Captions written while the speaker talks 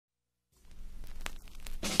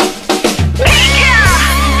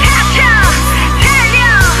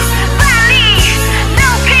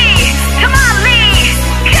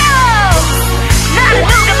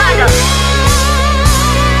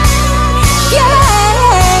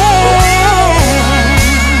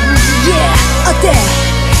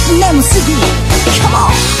Come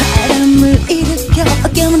on 바람을 일으켜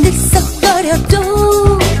어깨만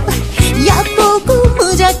들썩거려도 얕보고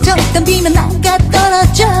무작정 덤비면 나가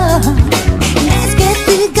떨어져 Let's get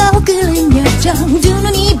뜨거워 끌린 열정 두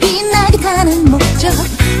눈이 빛나게 타는 목적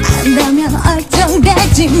안다면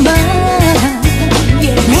얼쩡대지마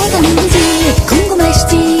내가 누군지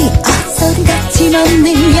궁금하시지 어서든같이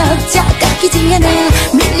먹는 여자 깎이지 않아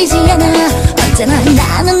밀리지 않아 언제나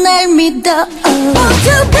나는 날 믿어 Want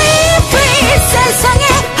to be free 세상에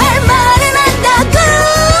할 말은 한다고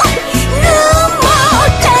눈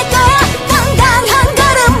못할 거야 당당한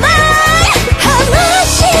걸음만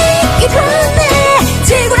하나씩 이루네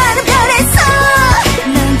지구라는 별에서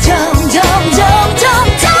난 점점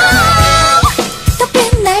더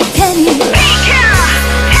빛날 테니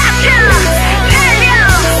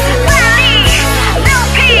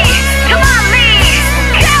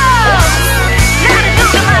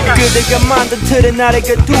그대가 만든 틀에 나를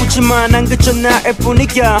가두지만 난 그저 나일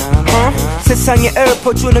뿐이야 세상에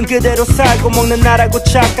읊어주는 그대로 살고 먹는 나라고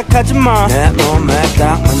착각하지마 내 몸에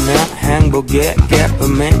딱 맞는 행복의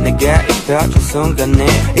기쁨이 내게 입혀진 순간이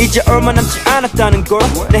이제 얼마 남지 않았다는 걸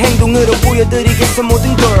내 행동으로 보여드리겠어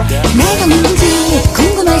모든 걸 내가 누군지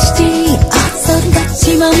궁금하시지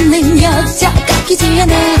어서든같이 먹는 여자 깎이지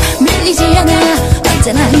않아 밀리지 않아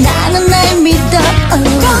언제나 나는 날